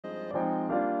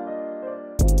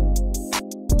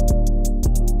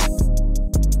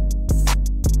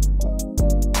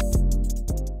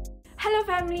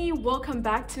family, welcome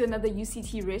back to another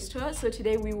UCT Res Tour. So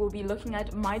today we will be looking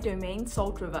at My Domain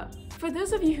Salt River. For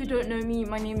those of you who don't know me,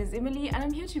 my name is Emily and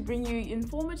I'm here to bring you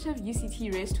informative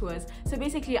UCT Res Tours. So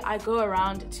basically I go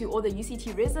around to all the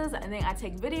UCT Reses and then I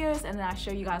take videos and then I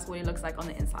show you guys what it looks like on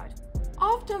the inside.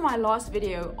 After my last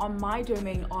video on My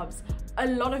Domain Obs, a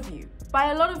lot of you,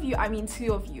 by a lot of you I mean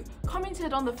 2 of you,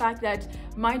 commented on the fact that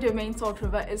My Domain Salt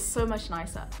River is so much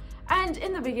nicer. And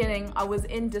in the beginning, I was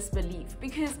in disbelief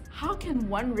because how can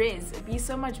one res be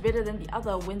so much better than the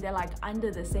other when they're like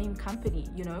under the same company,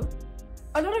 you know?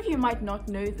 A lot of you might not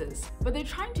know this, but they're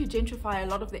trying to gentrify a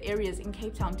lot of the areas in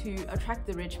Cape Town to attract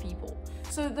the rich people.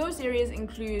 So those areas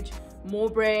include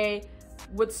Mowbray,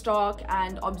 Woodstock,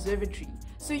 and Observatory.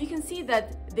 So you can see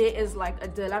that there is like a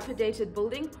dilapidated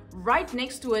building. Right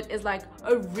next to it is like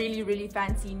a really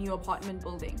fancy new apartment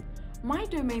building. My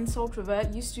Domain Salt River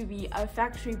used to be a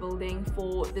factory building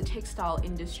for the textile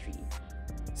industry.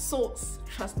 Source,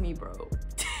 trust me bro.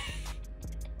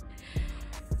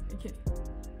 Okay.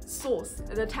 Source,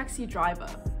 the taxi driver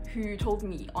who told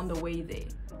me on the way there.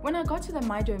 When I got to the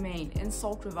My Domain in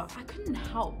Salt River, I couldn't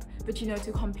help but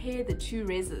to compare the 2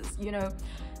 reses,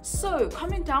 So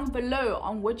comment down below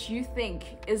on what you think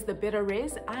is the better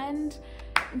res and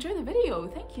enjoy the video.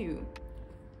 Thank you.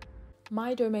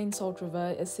 My Domain Salt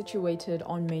River is situated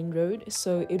on Main Road,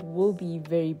 so it will be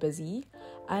very busy.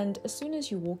 And as soon as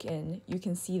you walk in, you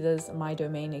can see this My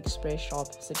Domain Express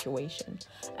shop situation.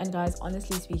 And guys,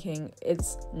 honestly speaking,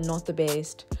 it's not the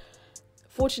best.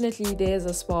 Fortunately, there's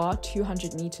a spa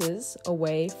 200 meters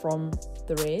away from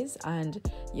the res, and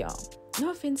yeah,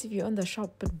 no offense if you own the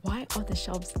shop, but why are the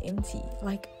shelves empty?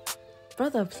 Like,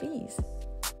 brother, please.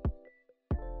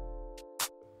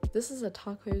 This is a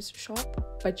tacos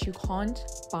shop, but you can't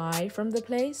buy from the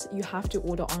place. You have to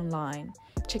order online.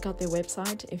 Check out their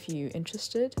website if you're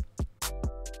interested.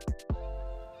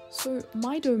 So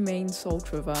My Domain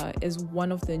Salt River is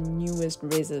one of the newest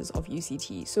reses of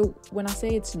UCT. So when I say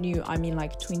it's new, I mean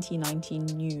like 2019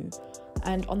 new.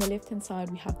 And on the left hand side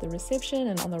we have the reception,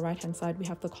 and on the right hand side we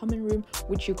have the common room,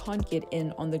 which you can't get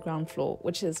in on the ground floor,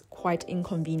 which is quite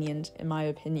inconvenient in my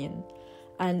opinion.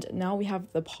 And now we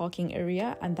have the parking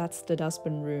area, and that's the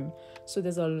dustbin room. So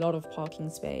there's a lot of parking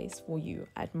space for you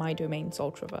at My Domain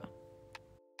Salt River.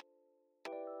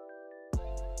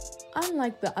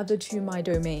 Unlike the other 2 My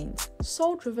Domains,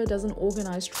 Salt River doesn't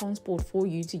organize transport for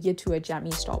you to get to a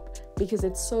Jammie stop because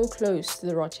it's so close to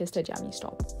the Rochester Jammie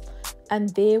stop. And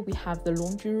there we have the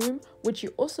laundry room, which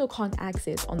you also can't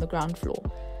access on the ground floor.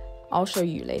 I'll show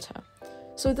you later.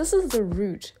 So this is the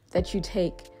route that you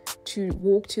take to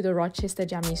walk to the Rochester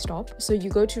Jammie stop. So you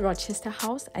go to Rochester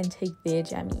House and take their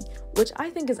Jammie, which I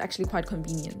think is actually quite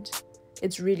convenient.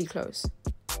 It's really close.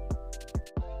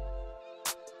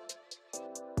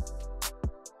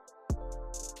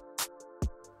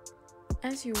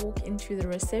 As you walk into the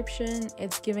reception,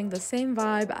 it's giving the same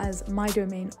vibe as My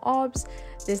Domain Obs.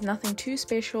 There's nothing too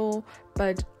special,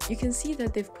 but you can see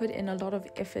that they've put in a lot of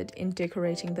effort in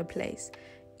decorating the place.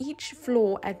 Each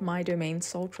floor at My Domain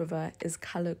Salt River is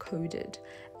color coded,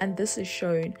 and this is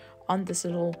shown on this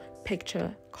little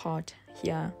picture card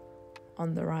here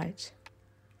on the right.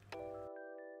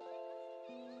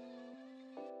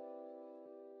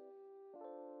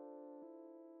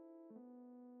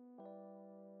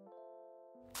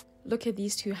 Look at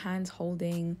these 2 hands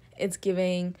holding. It's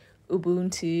giving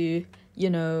Ubuntu,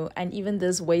 and even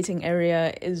this waiting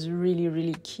area is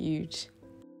really cute.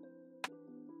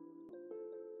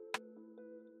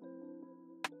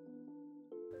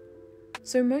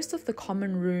 So most of the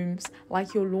common rooms,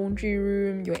 like your laundry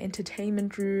room, your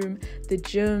entertainment room, the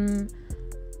gym,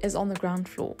 is on the ground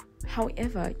floor.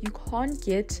 However, you can't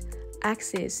get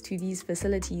access to these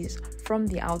facilities from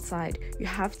the outside. You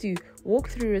have to walk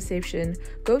through reception,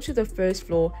 go to the first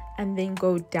floor, and then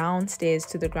go downstairs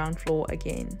to the ground floor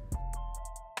again.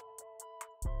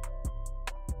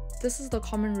 This is the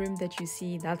common room that you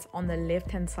see that's on the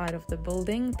left-hand side of the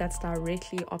building. That's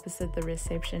directly opposite the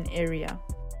reception area.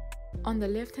 On the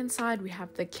left hand side we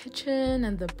have the kitchen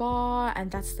and the bar, and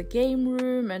that's the game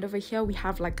room, and over here we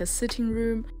have like a sitting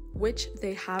room which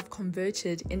they have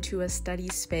converted into a study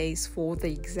space for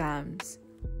the exams.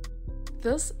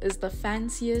 This is the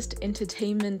fanciest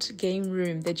entertainment game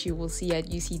room that you will see at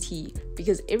UCT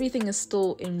because everything is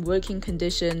still in working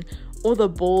condition. All the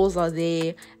balls are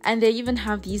there, and they even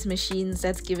have these machines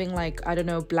that's giving like, I don't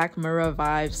know, Black Mirror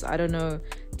vibes, I don't know,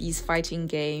 these fighting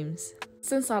games.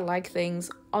 Since I like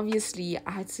things, obviously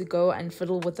I had to go and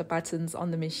fiddle with the buttons on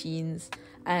the machines,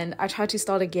 and I tried to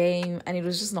start a game and it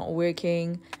was just not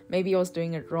working. Maybe I was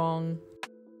doing it wrong.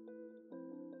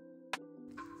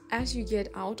 As you get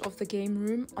out of the game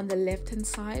room, on the left hand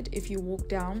side, if you walk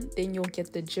down, then you'll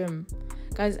get the gym.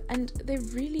 Guys, and they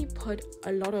really put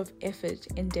a lot of effort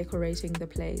in decorating the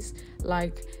place.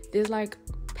 Like, there's like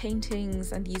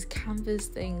paintings and these canvas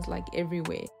things like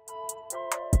everywhere.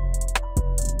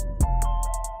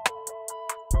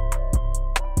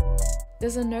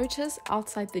 There's a notice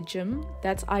outside the gym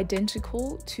that's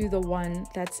identical to the one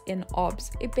that's in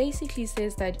OBS. It basically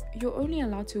says that you're only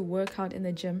allowed to work out in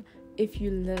the gym if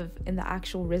you live in the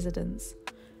actual residence.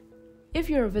 If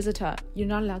you're a visitor, you're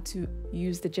not allowed to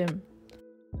use the gym.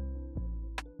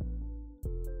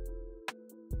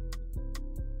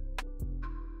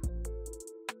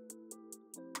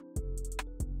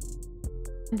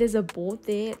 There's a board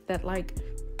there that like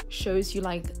shows you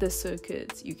like the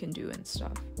circuits you can do and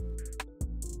stuff.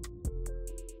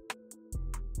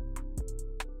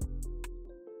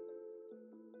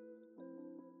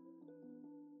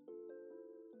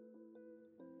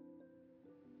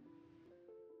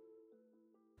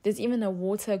 There's even a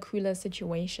water cooler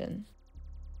situation.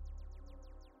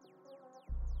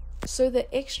 So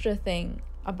the extra thing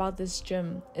about this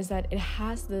gym is that it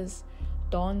has this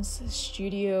dance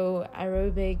studio,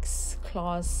 aerobics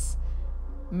class,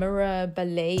 mirror,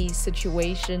 ballet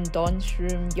situation, dance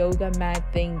room, yoga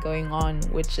mat thing going on,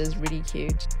 which is really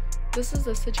cute. This is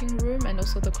the sitting room and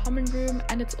also the common room,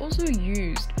 and it's also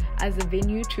used as a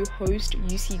venue to host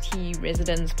UCT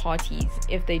residence parties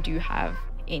if they do have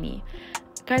any.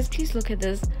 Guys, please look at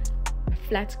this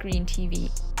flat screen TV.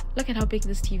 Look at how big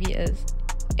this TV is.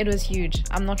 It was huge.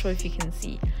 I'm not sure if you can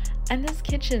see. And this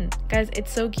kitchen, guys,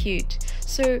 it's so cute.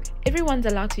 So everyone's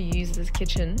allowed to use this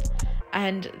kitchen,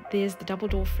 and there's the double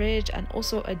door fridge and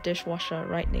also a dishwasher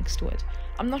right next to it.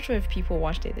 I'm not sure if people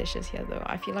wash their dishes here though.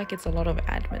 I feel like it's a lot of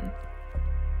admin.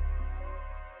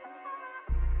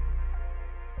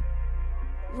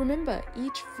 Remember,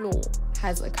 each floor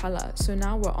has a color. So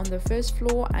now we're on the first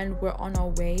floor and we're on our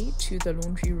way to the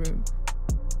laundry room.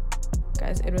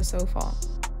 Guys, it was so far.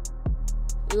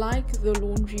 Like the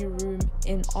laundry room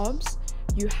in OBS,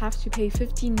 you have to pay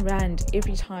 15 Rand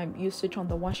every time you switch on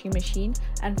the washing machine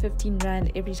and 15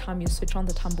 Rand every time you switch on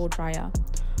the tumble dryer,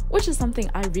 which is something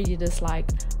I really dislike.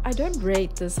 I don't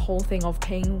rate this whole thing of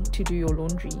paying to do your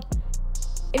laundry.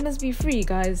 It must be free,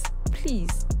 guys,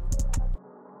 please.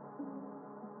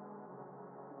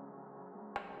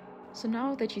 So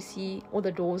now that you see all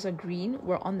the doors are green,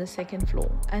 we're on the second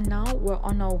floor, and now we're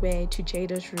on our way to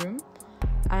Jada's room,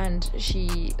 and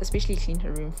she especially cleaned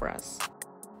her room for us.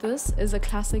 This is a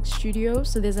classic studio.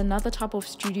 So there's another type of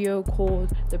studio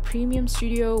called the premium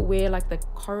studio, where like the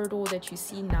corridor that you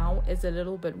see now is a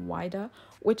little bit wider,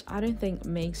 which I don't think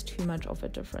makes too much of a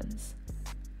difference.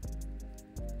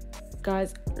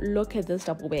 Guys, look at this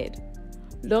double bed.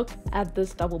 Look at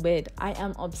this double bed. I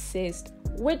am obsessed.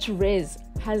 Which res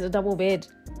has a double bed?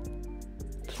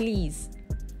 Please.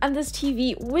 And this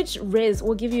TV, which res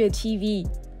will give you a TV?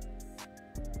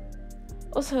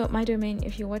 Also, My Domain,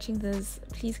 if you're watching this,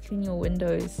 please clean your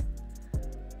windows.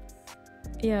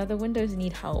 Yeah, the windows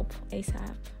need help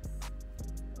ASAP.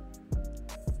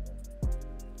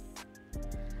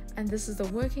 And this is the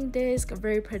working desk,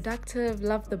 very productive.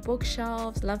 Love the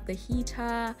bookshelves, love the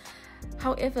heater.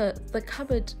 However, the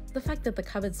cupboard, the fact that the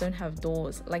cupboards don't have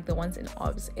doors like the ones in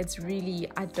OBS, it's really,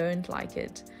 I don't like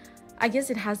it. I guess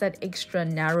it has that extra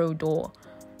narrow door,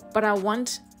 but I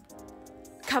want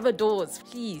cover doors,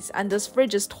 please. And this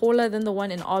fridge is taller than the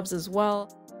one in OBS as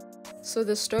well. So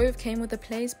the stove came with the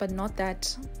place, but not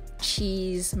that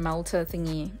cheese melter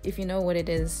thingy, if you know what it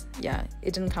is. Yeah,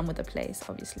 it didn't come with a place,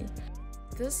 obviously.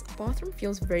 This bathroom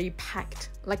feels very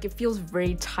packed, like it feels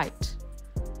very tight,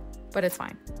 but it's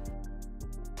fine.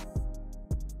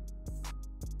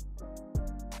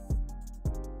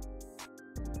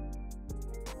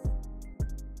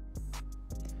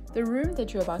 The room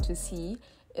that you're about to see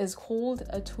is called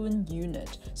a twin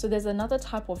unit. So there's another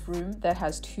type of room that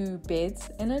has 2 beds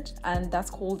in it, and that's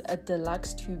called a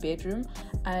deluxe 2-bedroom,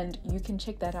 and you can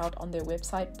check that out on their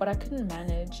website. But I couldn't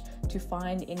manage to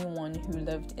find anyone who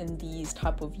lived in these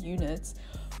type of units,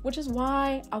 which is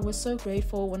why I was so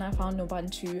grateful when I found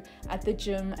Nobantu at the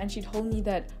gym, and she told me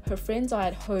that her friends are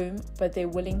at home but they're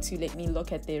willing to let me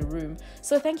look at their room.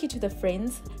 So thank you to the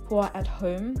friends who are at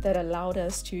home that allowed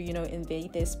us to, you know,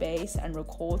 invade their space and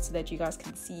record so that you guys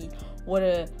can see what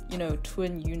a, you know,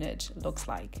 twin unit looks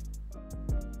like.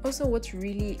 Also, what's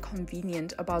really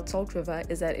convenient about Salt River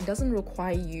is that it doesn't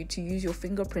require you to use your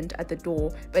fingerprint at the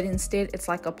door, but instead it's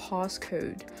like a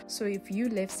passcode. So if you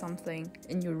left something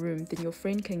in your room, then your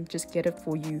friend can just get it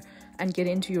for you and get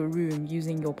into your room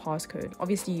using your passcode.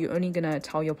 Obviously, you're only gonna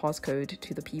tell your passcode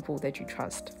to the people that you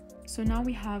trust. So now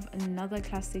we have another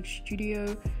classic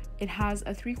studio. It has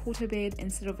a 3/4 bed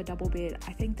instead of a double bed.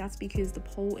 I think that's because the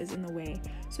pole is in the way.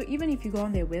 So even if you go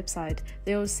on their website,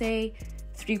 they'll say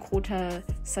 3/4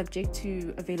 subject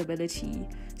to availability.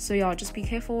 So yeah, just be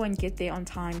careful and get there on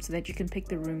time so that you can pick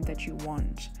the room that you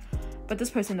want. But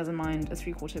this person doesn't mind a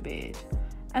 3/4 bed.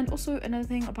 And also another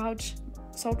thing about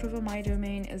Salt River My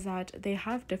Domain is that they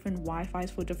have different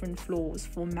Wi-Fi's for different floors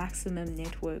for maximum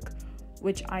network,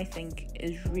 which I think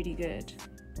is really good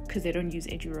because they don't use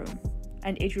EduRoam,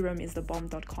 and EduRoam is the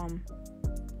bomb.com.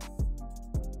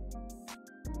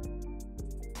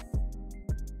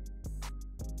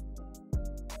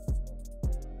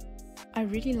 I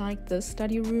really like this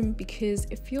study room because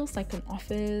it feels like an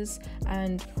office,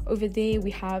 and over there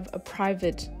we have a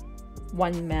private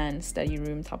one-man study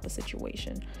room type of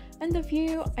situation. And the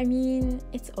view, I mean,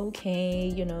 it's okay,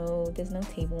 you know, there's no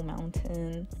table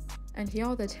mountain. And here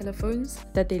are the telephones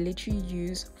that they let you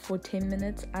use for 10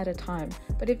 minutes at a time.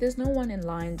 But if there's no one in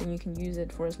line, then you can use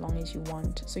it for as long as you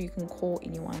want. So you can call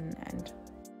anyone. And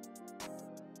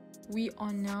we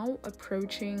are now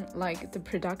approaching like the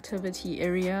productivity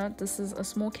area. This is a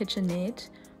small kitchenette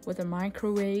with a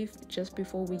microwave just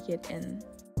before we get in.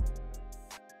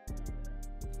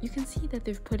 You can see that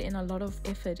they've put in a lot of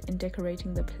effort in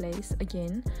decorating the place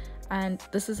again. And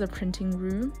this is a printing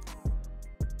room.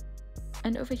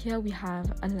 And over here we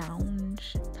have a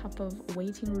lounge type of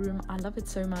waiting room. I love it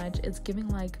so much. It's giving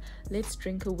like, let's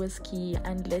drink a whiskey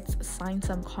and let's sign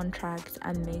some contracts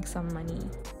and make some money.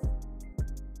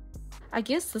 I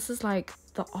guess this is like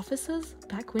the offices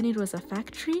back when it was a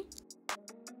factory.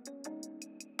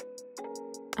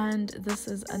 And this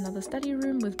is another study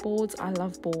room with boards. I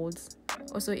love boards.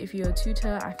 Also, if you're a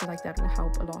tutor, I feel like that will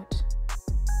help a lot.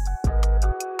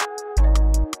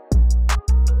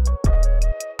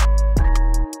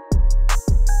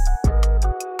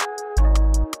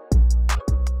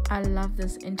 I love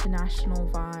this international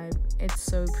vibe. It's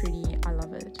so pretty. I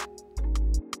love it.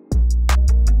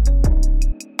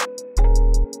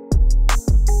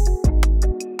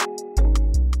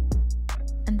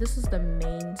 And this is the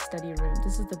main study room.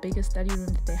 This is the biggest study room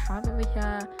that they have over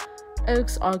here.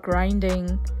 Oaks are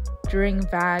grinding during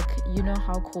VAC. You know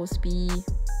how course be.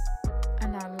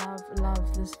 And I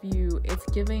love this view. It's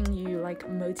giving you like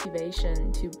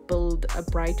motivation to build a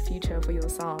bright future for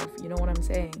yourself. You know what I'm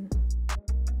saying?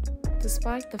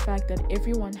 Despite the fact that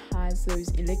everyone has those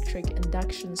electric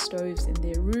induction stoves in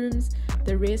their rooms,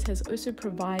 the Res has also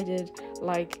provided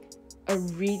like a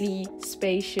really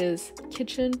spacious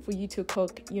kitchen for you to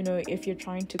cook, you know, if you're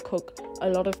trying to cook a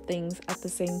lot of things at the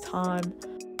same time.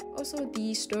 Also,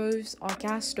 these stoves are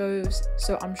gas stoves,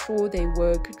 so I'm sure they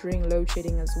work during load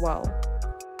shedding as well.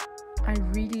 I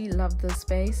really love this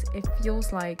space. It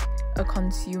feels like a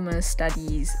consumer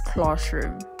studies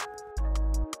classroom.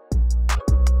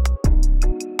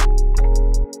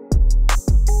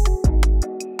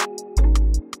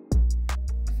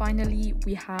 Finally,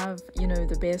 we have, you know,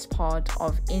 the best part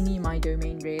of any My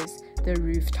Domain Res, the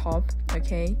rooftop.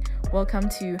 Okay, welcome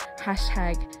to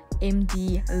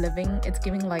 #MD living. It's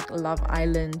giving like Love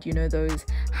Island, you know, those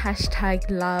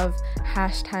 #love,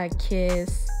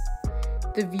 #kiss.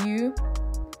 The view,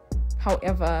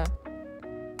 however,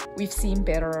 we've seen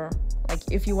better. Like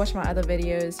if you watch my other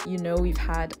videos, you know we've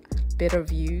had better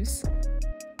views.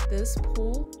 This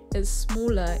pool is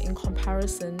smaller in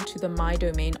comparison to the My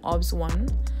Domain Obs one.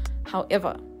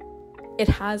 However, it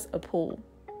has a pool.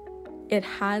 It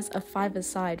has a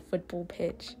 5-a-side football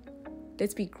pitch.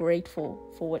 Let's be grateful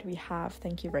for what we have.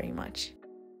 Thank you very much.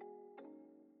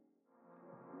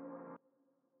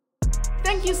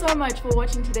 Thank you so much for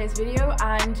watching today's video,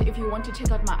 and if you want to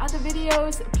check out my other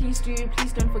videos, please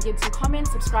don't forget to comment,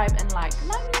 subscribe and like.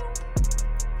 Love you.